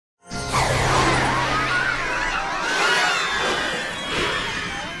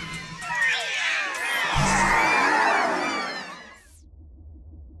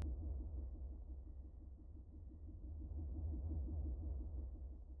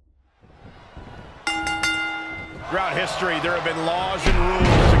Throughout history, there have been laws and rules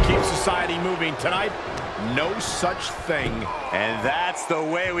to keep society moving. Tonight, no such thing. And that's the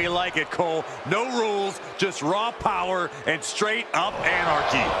way we like it, Cole. No rules, just raw power and straight-up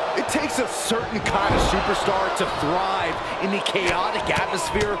anarchy. It takes a certain kind of superstar to thrive in the chaotic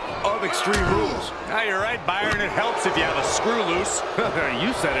atmosphere of Extreme Rules. Now, you're right, Byron. It helps if you have a screw loose.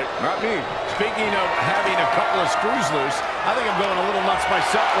 You said it, not me. Speaking of having a couple of screws loose, I think I'm going a little nuts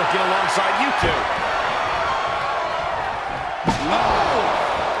myself working alongside you two.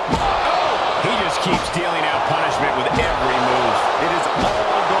 He just keeps dealing out punishment with every move. It is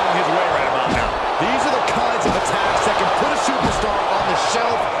all going his way right about now. These are the kinds of attacks that can put a superstar on the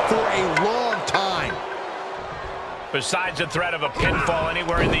shelf for a long time. Besides the threat of a pinfall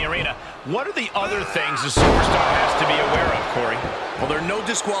anywhere in the arena, what are the other things a superstar has to be aware of, Corey? Well, there are no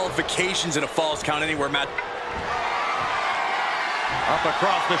disqualifications in a Falls Count Anywhere match. Up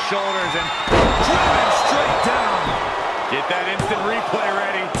across the shoulders and driven straight down. Get that instant replay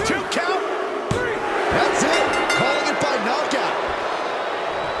ready. 2 count. 3. That's it. Calling it by knockout.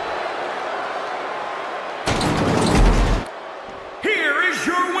 Here is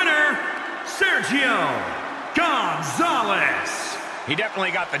your winner, Sergio Gonzalez. He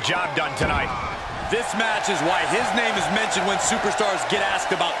definitely got the job done tonight. This match is why his name is mentioned when superstars get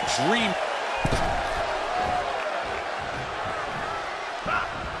asked about dream.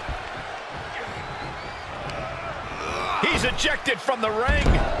 He's ejected from the ring.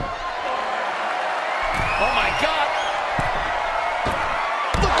 Oh, my God.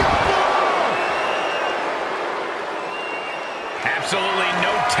 Look out! Absolutely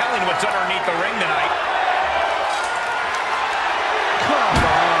no telling what's underneath the ring tonight. Come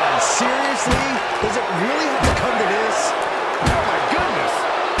on, seriously? Does it really have to come to this? Oh, my goodness.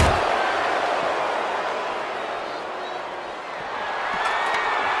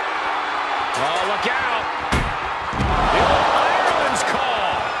 Oh, look out. Ireland's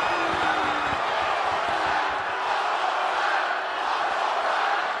call.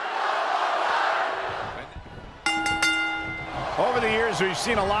 Over the years, we've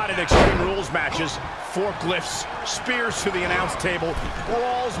seen a lot of Extreme Rules matches. Forklifts, spears to the announce table,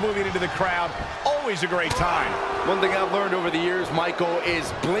 brawls moving into the crowd. Always a great time. One thing I've learned over the years, Michael,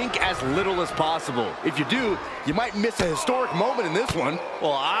 is blink as little as possible. If you do, you might miss a historic moment in this one.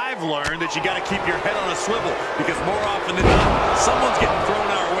 Well, I've learned that you got to keep your head on a swivel because more often than not, someone's getting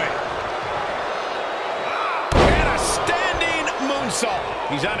thrown our way. And a standing moonsault.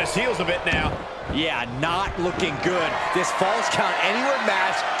 He's on his heels a bit now. Yeah, not looking good. This Falls Count Anywhere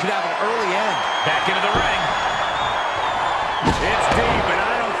match could have an early end. Back into the ring. It's deep, and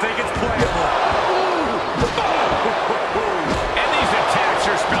I don't think it's playable. And these attacks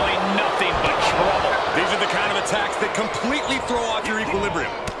are spelling nothing but trouble. These are the kind of attacks that completely throw off your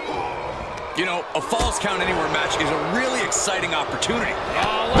equilibrium. You know, a Falls Count Anywhere match is a really exciting opportunity.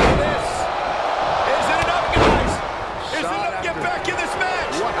 Oh, look at this. Is it enough, guys? Is it enough to get back in this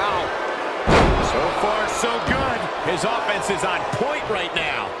match? Wow. So far, so good. His offense is on point right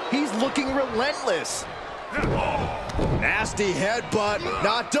now. He's looking relentless. Nasty headbutt.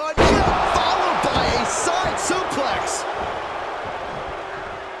 Not done yet. Followed by a side suplex.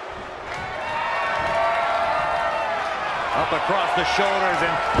 Up across the shoulders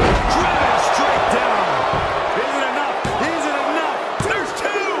and driven straight down. Is it enough? Is it enough? There's 2.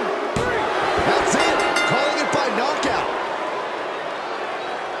 3. That's it. Calling it by knockout.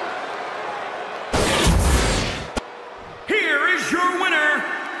 Here is your winner,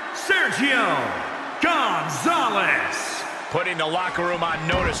 Sergio Gonzalez. Putting the locker room on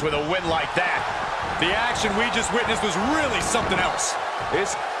notice with a win like that. The action we just witnessed was really something else.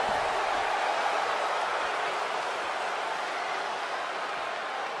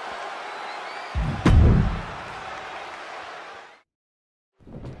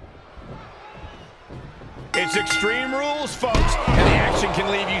 It's Extreme Rules, folks, and the action can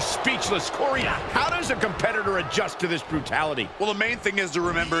leave you speechless. Corey, how does a competitor adjust to this brutality? Well, the main thing is to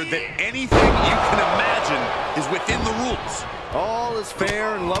remember that anything you can imagine is within the rules. All is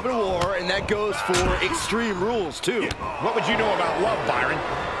fair in love and war, and that goes for Extreme Rules, too. What would you know about love, Byron?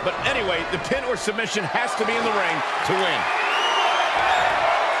 But anyway, the pin or submission has to be in the ring to win.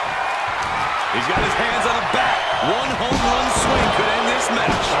 He's got his hands on a bat. One home run swing could end this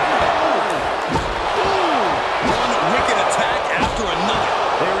match. One wicked attack after another.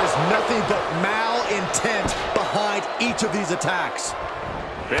 There is nothing but malintent behind each of these attacks.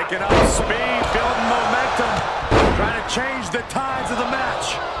 Picking up speed, building momentum, trying to change the tides of the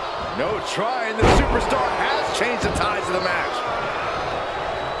match. No trying, the superstar has changed the tides of the match.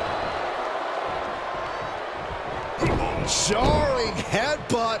 Jarring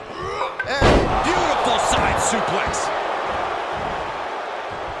headbutt. And beautiful side suplex.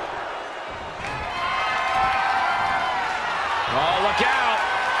 Oh, look out.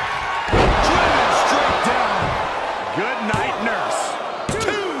 Driven straight down. Good night, nurse.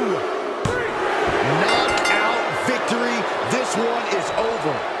 2, 3. Knockout victory. This one is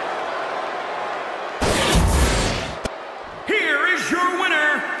over. Here is your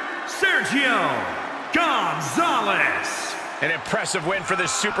winner, Sergio Gonzalez. An impressive win for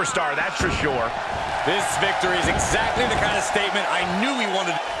this superstar, that's for sure. This victory is exactly the kind of statement I knew he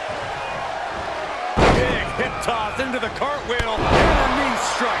wanted. Big hip toss into the cartwheel and a knee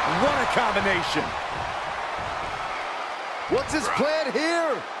strike. What a combination. What's his plan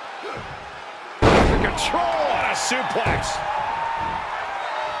here? The control on a suplex.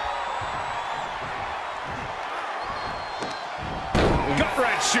 Gut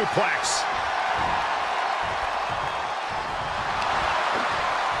wrench suplex.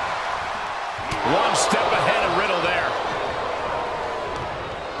 One step ahead of Riddle there.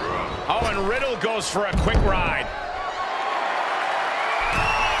 Oh, and Riddle goes for a quick ride.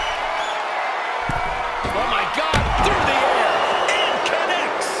 Oh, my God, through the air, and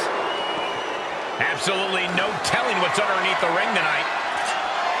connects. Absolutely no telling what's underneath the ring tonight.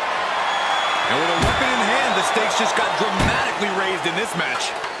 And with a weapon in hand, the stakes just got dramatically raised in this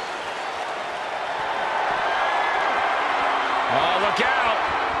match. Oh, look out.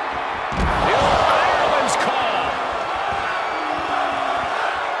 Ireland's call.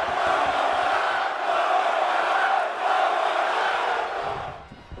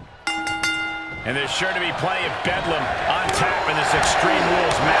 And there's sure to be plenty of bedlam on tap in this Extreme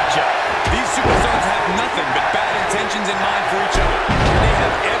Rules matchup. These superstars have nothing but bad intentions in mind for each other. They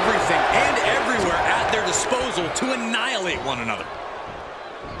have everything and everywhere at their disposal to annihilate one another.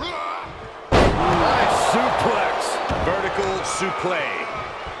 Nice suplex. Vertical suplex.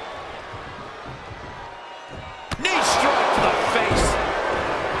 Knee strike to the face.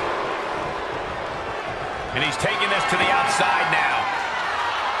 And he's taking this to the outside now.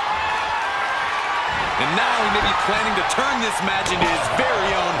 And now he may be planning to turn this match into his very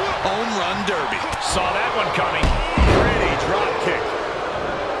own home run derby. Saw that one coming. Pretty drop kick.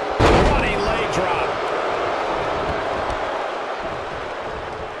 Running leg drop.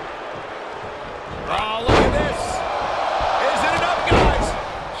 Oh, look at this. Is it enough, guys?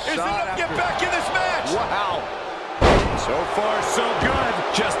 Is it enough to get back in this match? Wow. So far, so good.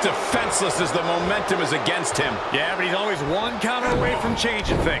 Just defenseless as the momentum is against him. Yeah, but he's always one counter away from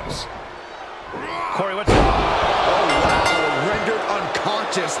changing things. Corey, what's... Oh, wow. Rendered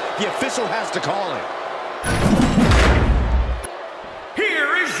unconscious. The official has to call it.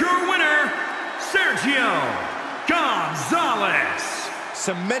 Here is your winner, Sergio Gonzalez.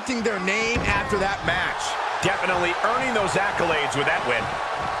 Cementing their name after that match. Definitely earning those accolades with that win.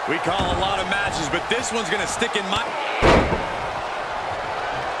 We call a lot of matches, but this one's going to stick in my...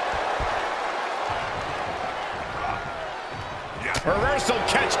 Reversal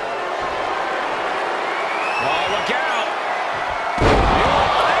catch. Oh, look out.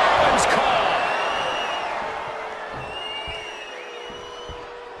 Ireland's call.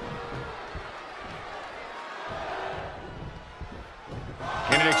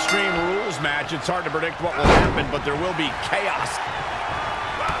 In an Extreme Rules match, it's hard to predict what will happen, but there will be chaos.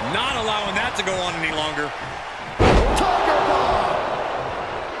 Not allowing that to go on any longer. Tiger bomb!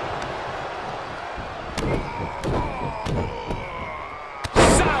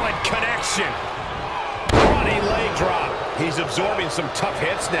 Solid connection. Running leg drop. He's absorbing some tough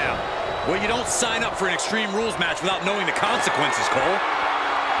hits now. Well, you don't sign up for an Extreme Rules match without knowing the consequences, Cole.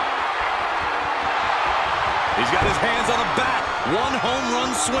 He's got his hands on a bat. One home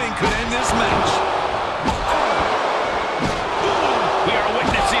run swing could end this match. We are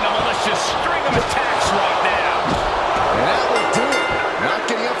witnessing a malicious string of attacks right now. And that will do it. Not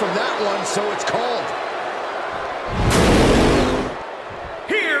getting up from that one, so it's called.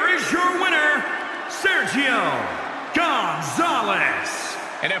 Here is your winner, Sergio Gonzalez.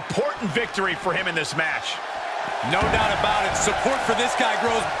 An important victory for him in this match. No doubt about it. Support for this guy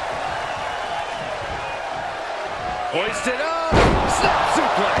grows. Hoisted up. Snap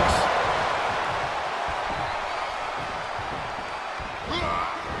suplex.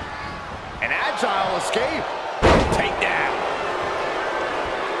 An agile escape. Takedown.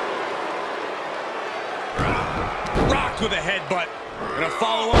 Rocked with a headbutt. Gonna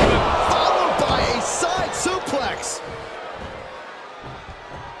follow up with... Followed by a side suplex.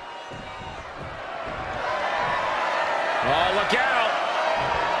 Oh, look out.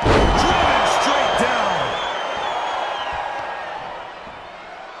 Driven straight down.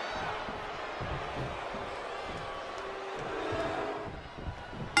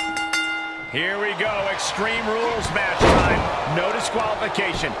 Here we go, Extreme Rules match time. No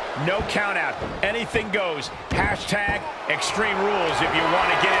disqualification, no count out. Anything goes. Hashtag Extreme Rules if you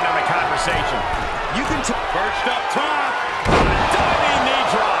want to get in on the conversation. You can perched up top. Diving knee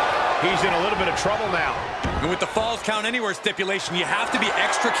drop. He's in a little bit of trouble now. And with the Falls Count Anywhere stipulation, you have to be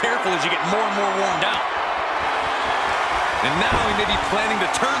extra careful as you get more and more worn down. And now he may be planning to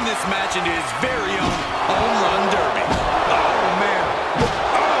turn this match into his very own home run derby. Oh, man.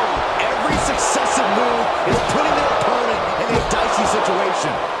 Oh, every successive move is putting their opponent in a dicey situation.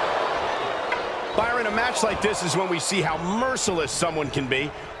 Byron, a match like this is when we see how merciless someone can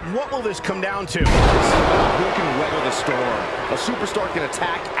be. What will this come down to? Who can weather the storm? A superstar can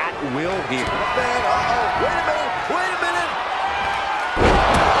attack at will here. Man, uh-oh, wait a minute, wait a minute.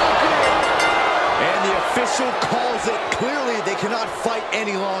 And the official calls it. Clearly, they cannot fight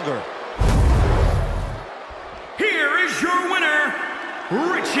any longer. Here is your winner,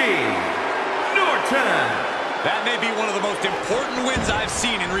 Richie Norton. That may be one of the most important wins I've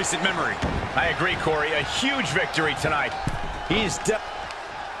seen in recent memory. I agree, Corey. A huge victory tonight. He's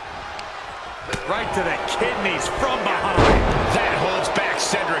right to the kidneys from behind. That holds back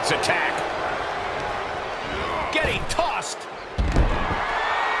Cedric's attack. Getting tossed.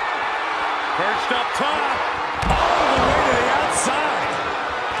 Perched up top. All the way to the outside.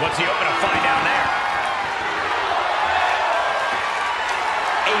 What's he hoping to find down there?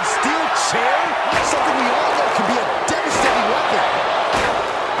 A steel chair? Something we all know can be a devastating weapon.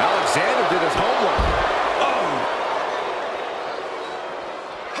 Alexander did his homework.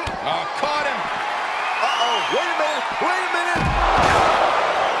 Oh, caught him. Uh-oh, wait a minute, wait a minute.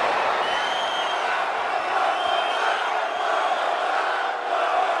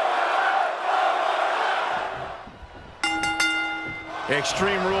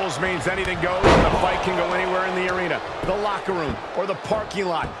 Extreme Rules means anything goes, and the fight can go anywhere in the arena, the locker room, or the parking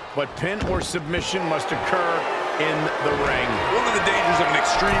lot. But pin or submission must occur in the ring. One of the dangers of an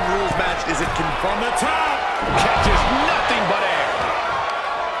Extreme Rules match is it can, from the top, catches nothing but air.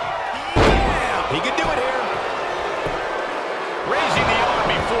 Yeah, he could do it here. Raising the arm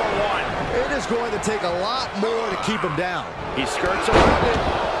before one. It is going to take a lot more to keep him down. He skirts around it.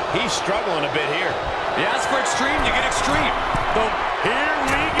 He's struggling a bit here. You ask for extreme, you get extreme. So here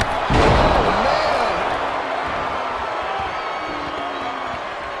we go. Oh, man.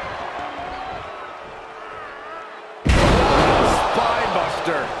 Spine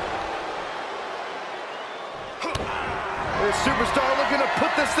buster. The superstar looking to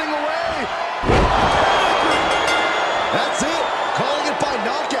put this thing away. That's it. Calling it by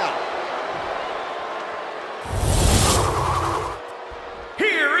knockout.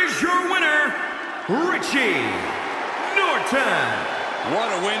 Here is your winner, Richie Norton.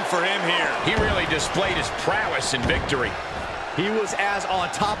 What a win for him here. He really displayed his prowess in victory. He was as on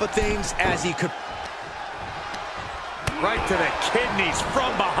top of things as he could. Right to the kidneys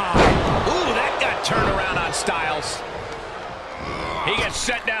from behind. Ooh, that got turned around on Styles. He gets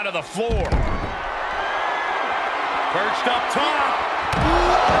set down to the floor. Perched up top.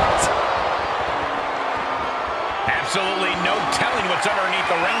 What? Absolutely no telling what's underneath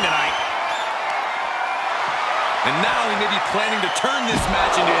the ring tonight. And now he may be planning to turn this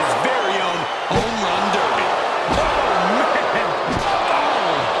match into his very own home run derby. Oh, man.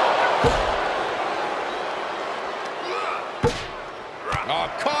 Oh,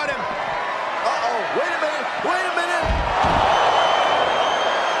 caught him. Uh-oh, wait a minute, wait a minute.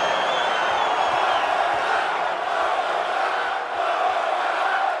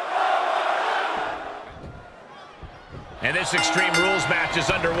 And this Extreme Rules match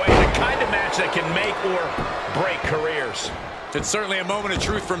is underway. The kind of match that can make or break careers. It's certainly a moment of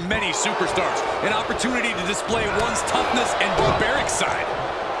truth for many superstars. An opportunity to display one's toughness and barbaric side.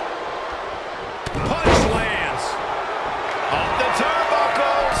 Punch lands. Off the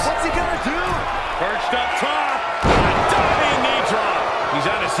turnbuckles. What's he gonna do? Perched up top. A diving knee drop. He's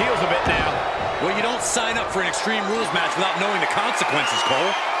on his heels a bit now. Well, you don't sign up for an Extreme Rules match without knowing the consequences,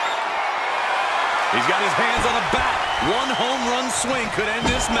 Cole. He's got his hands on a bat. One home run swing could end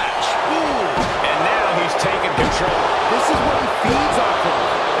this match. Ooh. And now he's taking control. This is what he feeds off of.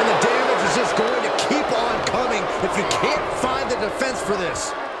 And the damage is just going to keep on coming if you can't find the defense for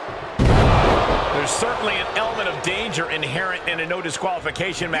this. There's certainly an element of danger inherent in a no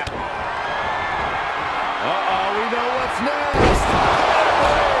disqualification match. Uh-oh, we know what's next.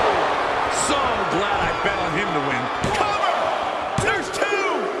 So glad I bet on him to win. Cover! There's 2!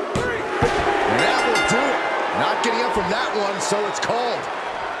 3! And that will do it. Not getting up from that one, so it's called.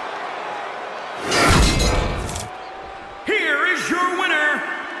 Here is your winner,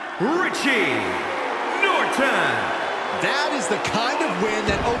 Richie Norton. That is the kind of win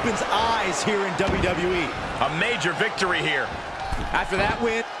that opens eyes here in WWE. A major victory here. After that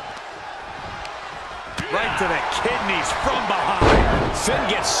win, right to the kidneys from behind. Finn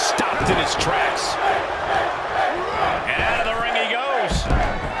gets stopped in his tracks. And out of the ring he goes.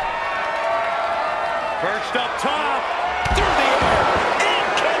 Perched up top. Through the air. It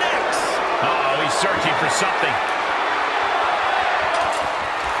connects. Uh-oh, he's searching for something.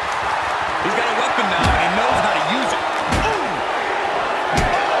 He's got a weapon now, and he knows how to use it.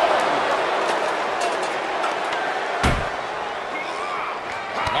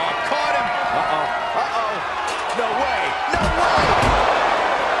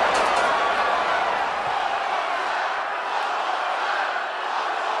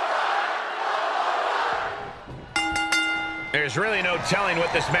 There's really no telling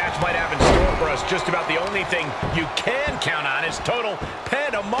what this match might have in store for us. Just about the only thing you can count on is total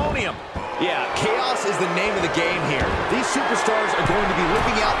pandemonium. Yeah, chaos is the name of the game here. These superstars are going to be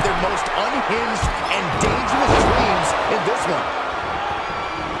living out their most unhinged and dangerous dreams in this one.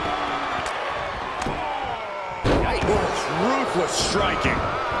 Ruthless striking.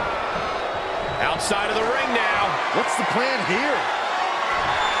 Outside of the ring now. What's the plan here?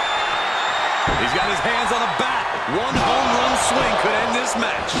 He's got his hands on a bat. One home run swing could end this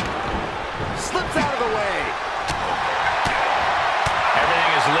match. Slips out of the way.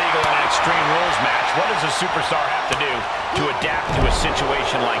 Everything is legal in an Extreme Rules match. What does a superstar have to do to adapt to a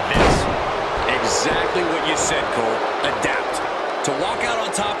situation like this? Exactly what you said, Cole. Adapt. To walk out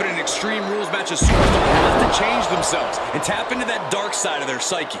on top in an Extreme Rules match, a superstar has to change themselves and tap into that dark side of their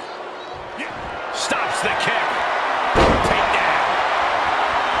psyche. Stops the kick. Takedown.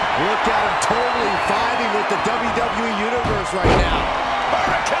 Look at him totally vibing with the WWE Universe right now.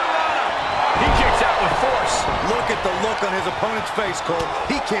 He kicks out with force. Look at the look on his opponent's face, Cole.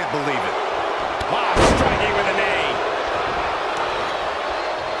 He can't believe it. Wow, striking with a knee.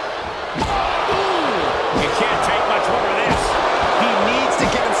 You can't take much more of this. He needs to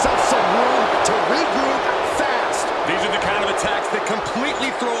give himself some room to regroup fast. These are the kind of attacks that completely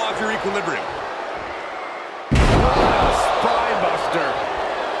throw off your equilibrium. Spine buster.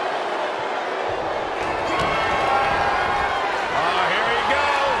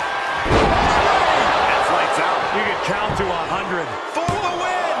 You can count to 100. For the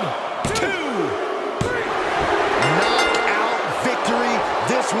win! 2, 3. Knockout victory.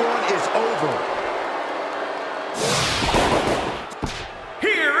 This one is over.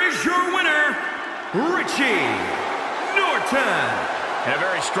 Here is your winner, Richie Norton. And a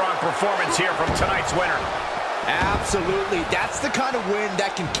very strong performance here from tonight's winner. Absolutely. That's the kind of win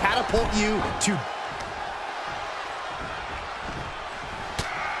that can catapult you to...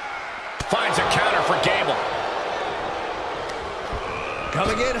 Finds a counter for Gable.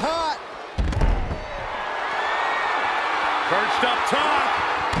 Coming in hot. Perched up top.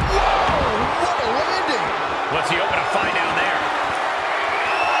 Whoa, what a landing. What's he open to find down there?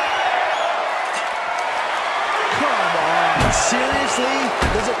 Come on. Seriously?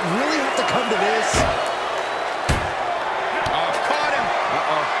 Does it really have to come to this? Oh, caught him.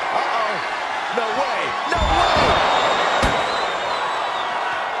 Uh-oh. Uh-oh. No way. No way.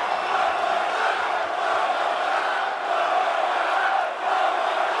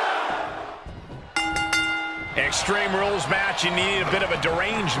 Extreme Rules match, you need a bit of a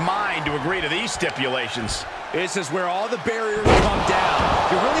deranged mind to agree to these stipulations. This is where all the barriers come down.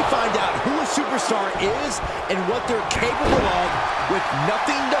 You really find out who a superstar is and what they're capable of with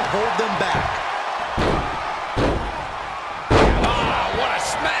nothing to hold them back. Ah, what a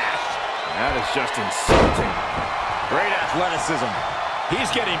smash! That is just insulting. Great athleticism.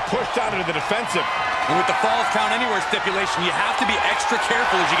 He's getting pushed out into the defensive. And with the Falls Count Anywhere stipulation, you have to be extra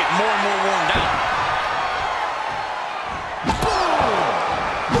careful as you get more and more worn down.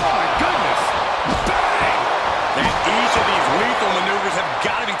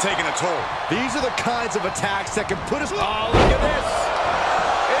 Taking a toll. These are the kinds of attacks that can put us... Oh, look at this.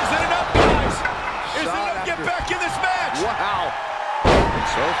 Is it enough, guys? Is it enough to get back in this match? Wow.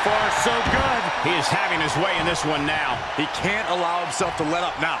 So far, so good. He is having his way in this one now. He can't allow himself to let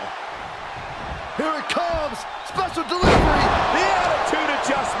up now. Here it comes. Special delivery. The attitude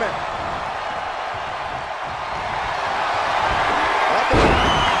adjustment.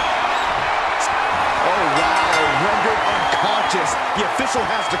 Oh, wow. Rendered unconscious. The official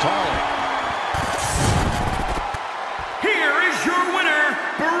has to call it. Here is your winner,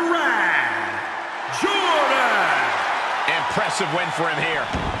 Brad Jordan. Impressive win for him here.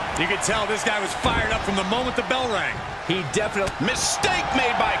 You could tell this guy was fired up from the moment the bell rang. He definitely... Mistake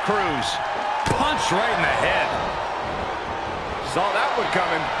made by Cruz. Punch right in the head. Saw that one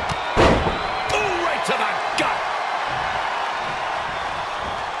coming. Ooh, right to the gut.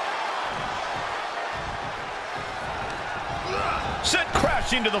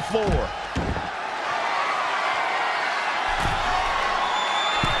 crashing to the floor.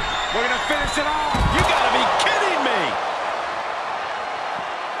 We're gonna finish it off. You gotta be kidding me!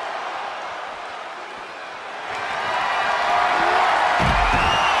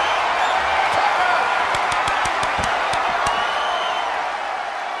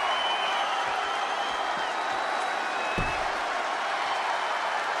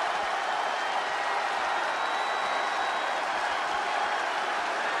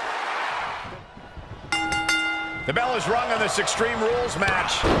 The bell is rung on this Extreme Rules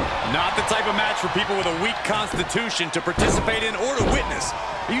match. Not the type of match for people with a weak constitution to participate in or to witness.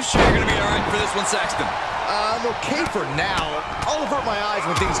 Are you sure you're going to be all right for this one, Saxton? I'm okay for now. I'll avert my eyes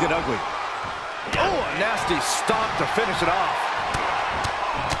when things get ugly. Oh, a nasty stop to finish it off.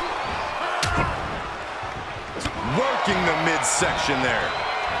 Working the midsection there.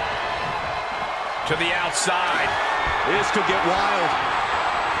 To the outside. This could get wild.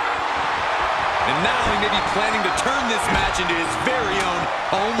 And now he may be planning to turn this match into his very own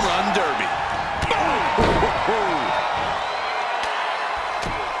home run derby.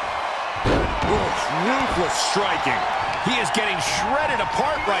 Ruthless striking. He is getting shredded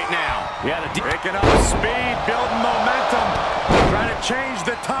apart right now. Yeah, Picking up speed, building momentum. Trying to change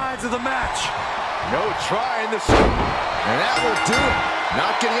the tides of the match. No trying this. And that will do it.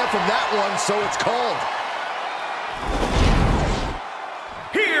 Not getting up from that one, so it's called.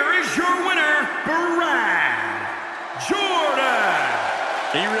 Here is your winner, Brad Jordan.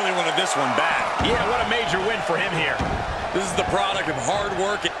 He really wanted this one bad. Yeah, what a major win for him here. This is the product of hard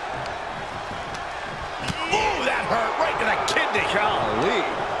work. Ooh, that hurt right to the kidney. Golly.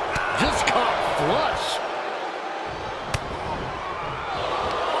 Just caught flush.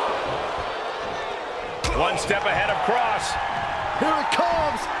 One step ahead of Kross. Here it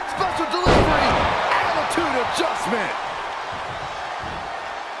comes. Special delivery. Attitude adjustment.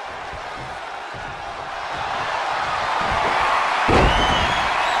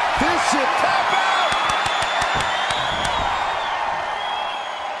 This should tap out.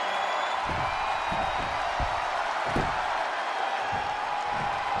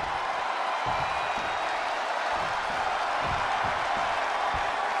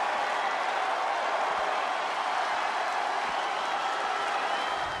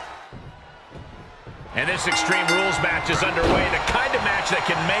 And this Extreme Rules match is underway, the kind of match that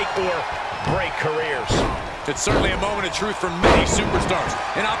can make or break careers. It's certainly a moment of truth for many superstars.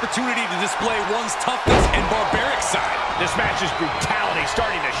 An opportunity to display one's toughness and barbaric side. This match's brutality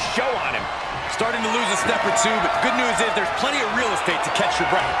starting to show on him. Starting to lose a step or two, but the good news is there's plenty of real estate to catch your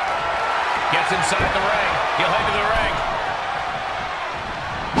breath. Gets inside the ring. He'll head to the ring.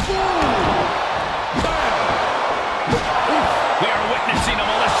 We are witnessing a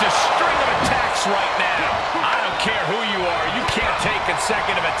malicious string of attacks right now. I don't care who you are. You can't take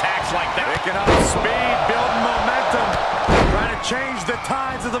consecutive attacks like that. Picking up speed, building momentum. Trying to change the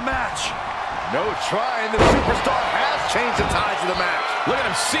tides of the match. No trying. The superstar has changed the tides of the match. Look at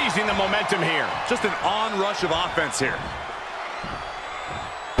him seizing the momentum here. Just an onrush of offense here.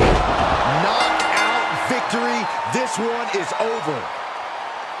 Knockout victory. This one is over.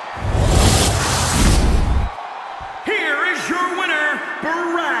 Here is your winner,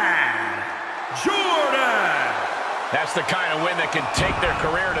 Brad Jordan. That's the kind of win that can take their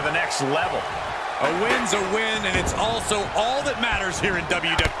career to the next level. A win's a win, and it's also all that matters here in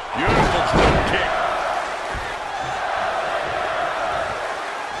WWE. Beautiful drop kick.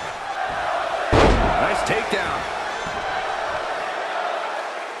 Nice takedown.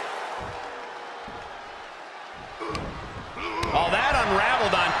 All that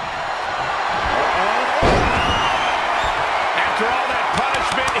unraveled on. After all that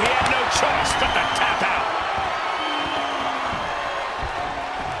punishment, he had no choice but to tap out.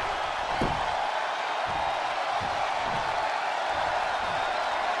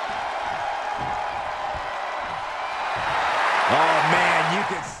 Oh, man, you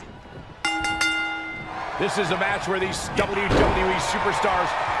can see. This is a match where these WWE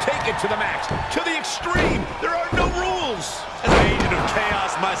superstars take it to the max, to the extreme. There are no rules. As an agent of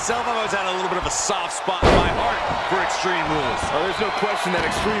chaos myself, I've always had a little bit of a soft spot in my heart for Extreme Rules. Oh, there's no question that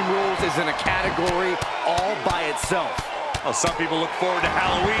Extreme Rules is in a category all by itself. Well, some people look forward to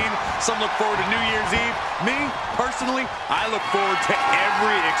Halloween, some look forward to New Year's Eve. Me, personally, I look forward to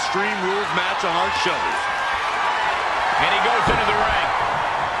every Extreme Rules match on our shows. And he goes into the ring.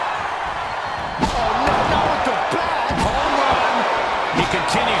 Oh, no, not with the bat. Home run. He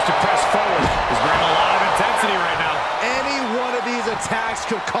continues to press forward. He's bringing a lot of intensity right now. Any one of these attacks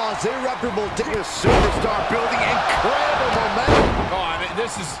could cause irreparable damage. Superstar building incredible momentum. Oh, I mean,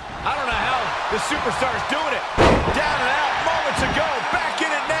 I don't know how the superstar's doing it. Down and out, moments ago. Back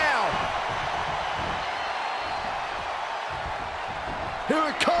in it now. Here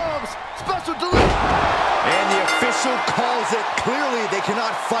it comes. Special delivery. And the official calls it. Clearly, they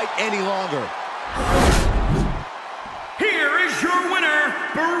cannot fight any longer. Here is your winner,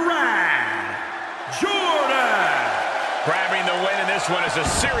 Brad Jordan. Grabbing the win in this one is a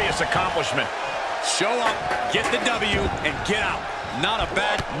serious accomplishment. Show up, get the W, and get out. Not a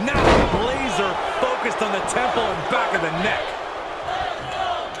bad, now laser focused on the temple and back of the neck.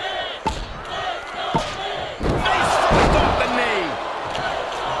 Face first off the knee.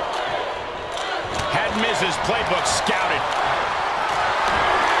 Had Miz's playbook scouted.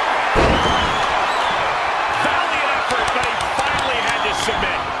 Valiant effort, but he finally had to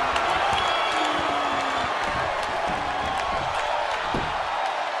submit.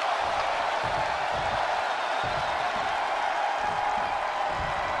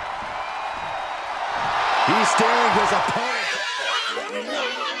 He's staring his opponent.